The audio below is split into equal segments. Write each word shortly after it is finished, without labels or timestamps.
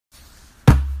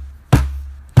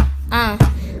Uh,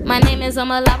 my name is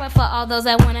Omo Nyame for all those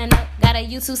that wanna know. Got a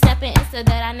YouTube Snap and Insta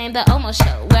that I named the Omo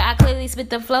Show, where I clearly spit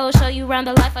the flow, show you around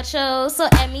the life I chose. So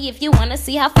add me if you wanna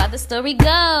see how far the story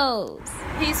goes.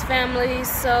 Peace, family.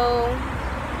 So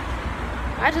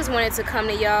I just wanted to come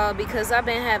to y'all because I've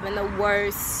been having the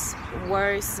worst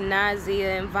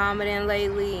nausea and vomiting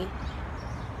lately.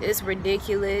 It's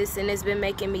ridiculous, and it's been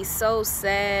making me so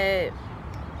sad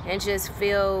and just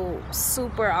feel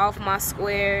super off my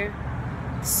square,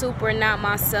 super not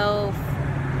myself.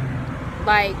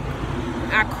 Like,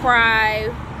 I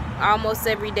cry almost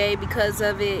every day because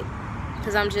of it,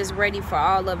 because I'm just ready for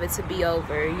all of it to be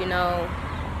over, you know.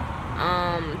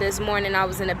 This morning I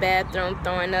was in the bathroom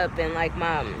throwing up, and like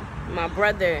my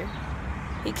brother,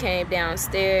 he came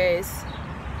downstairs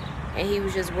and he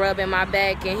was just rubbing my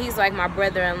back, and he's like my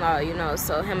brother-in-law, you know,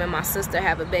 so him and my sister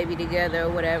have a baby together or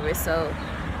whatever. So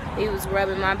he was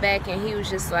rubbing my back and he was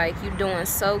just like, "You doing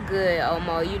so good,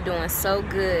 Omo, you doing so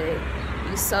good,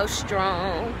 you so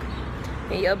strong,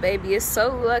 and your baby is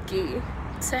so lucky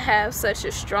to have such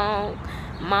a strong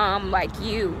mom like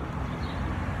you."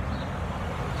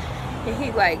 And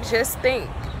he like, "Just think,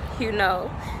 you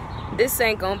know, this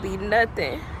ain't gonna be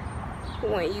nothing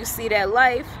when you see that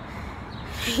life."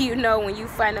 You know, when you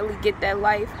finally get that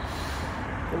life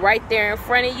right there in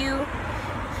front of you,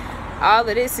 all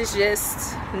of this is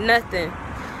just nothing.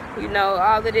 You know,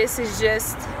 all of this is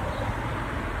just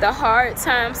the hard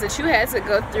times that you had to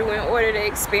go through in order to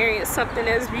experience something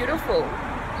as beautiful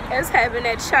as having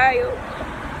that child.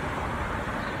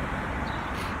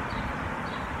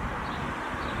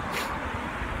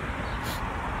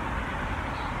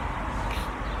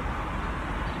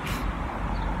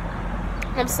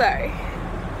 I'm sorry,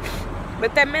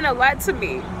 but that meant a lot to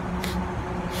me,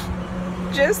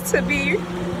 just to be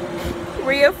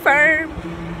reaffirmed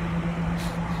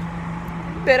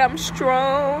that I'm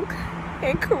strong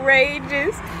and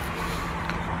courageous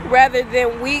rather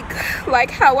than weak,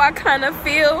 like how I kind of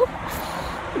feel,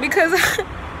 because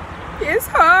it's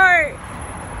hard.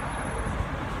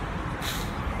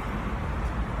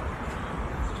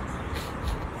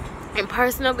 And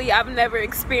personally, I've never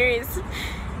experienced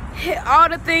all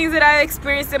the things that I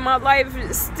experienced in my life.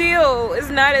 Still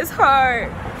is not as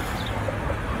hard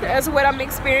as what I'm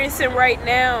experiencing right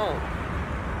now,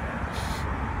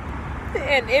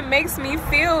 and it makes me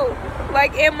feel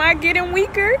like, am I getting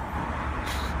weaker?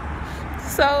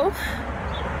 So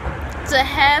to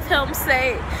have him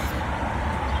say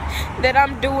that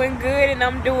I'm doing good and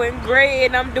I'm doing great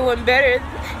and I'm doing better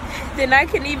than I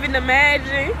can even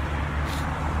imagine,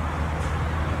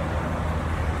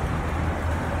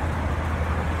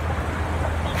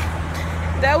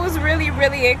 that was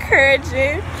really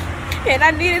encouraging, and I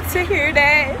needed to hear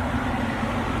that.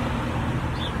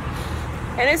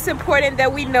 And it's important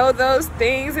that we know those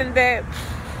things, and that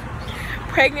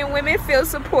pregnant women feel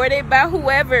supported by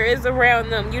whoever is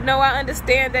around them. You know, I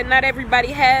understand that not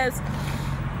everybody has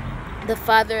the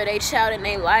father of their child in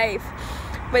their life,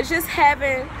 but just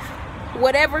having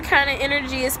whatever kind of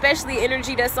energy, especially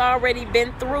energy that's already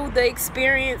been through the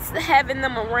experience, having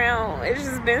them around, it's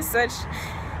just been such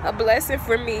a blessing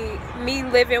for me. Me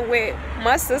living with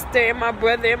my sister and my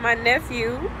brother and my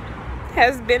nephew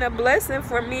has been a blessing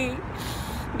for me,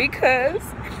 because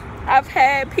I've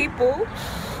had people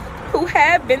who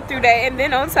have been through that, and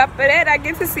then on top of that, I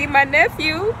get to see my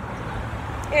nephew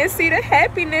and see the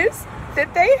happiness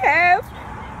that they have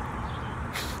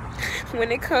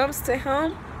when it comes to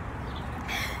him,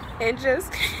 and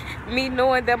just me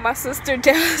knowing that my sister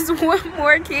does want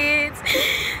more kids.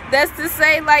 That's to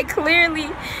say, like, clearly,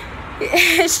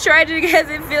 as tragic as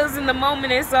it feels in the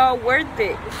moment, it's all worth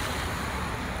it.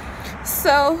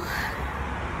 So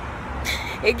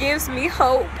it gives me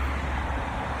hope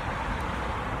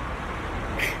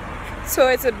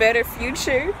towards a better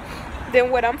future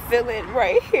than what I'm feeling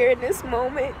right here in this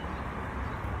moment.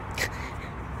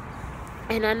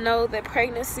 And I know that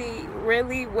pregnancy,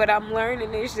 really what I'm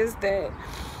learning is just that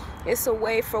it's a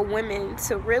way for women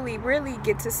to really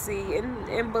get to see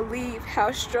and believe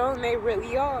how strong they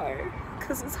really are.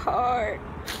 Because it's hard.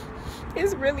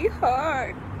 It's really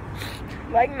hard.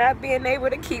 Like not being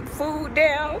able to keep food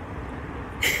down.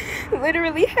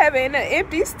 Literally having an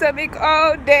empty stomach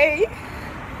all day,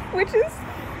 which is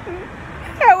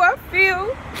how I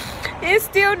feel. And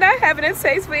still not having a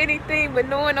taste for anything, but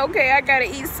knowing, okay, I gotta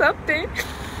eat something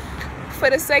for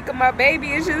the sake of my baby.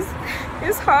 It's just,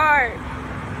 it's hard.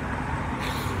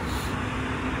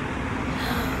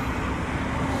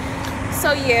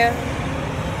 So yeah,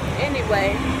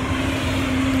 anyway,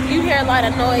 you hear a lot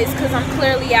of noise because I'm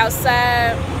clearly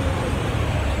outside,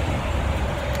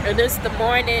 and it's the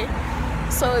morning,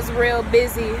 so it's real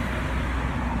busy.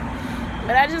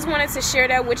 But I just wanted to share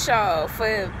that with y'all,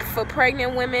 for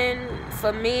pregnant women,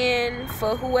 for men,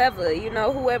 for whoever, you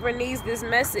know, whoever needs this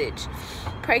message.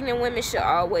 Pregnant women should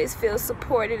always feel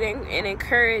supported and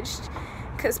encouraged,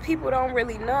 because people don't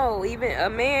really know. Even a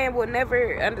man will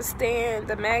never understand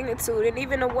the magnitude, and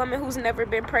even a woman who's never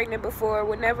been pregnant before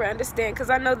would never understand,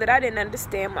 because I know that I didn't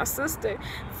understand my sister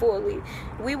fully.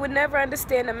 We would never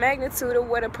understand the magnitude of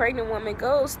what a pregnant woman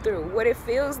goes through, what it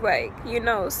feels like, you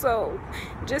know. So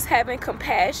just having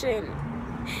compassion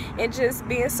and just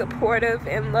being supportive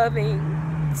and loving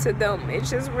to them, it's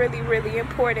just really, really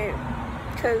important,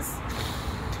 because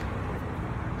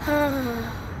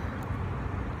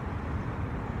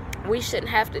we shouldn't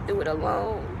have to do it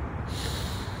alone.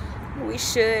 We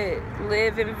should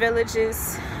live in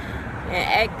villages and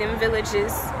act in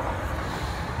villages.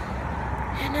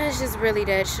 And that's just really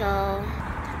that, y'all.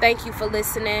 Thank you for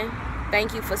listening.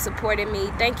 Thank you for supporting me.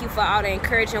 Thank you for all the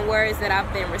encouraging words that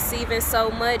I've been receiving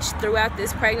so much throughout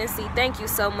this pregnancy. Thank you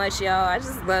so much, y'all. I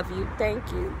just love you.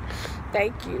 Thank you.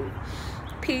 Thank you.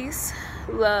 Peace,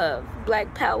 love,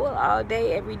 Black power all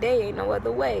day, every day. Ain't no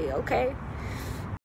other way, okay?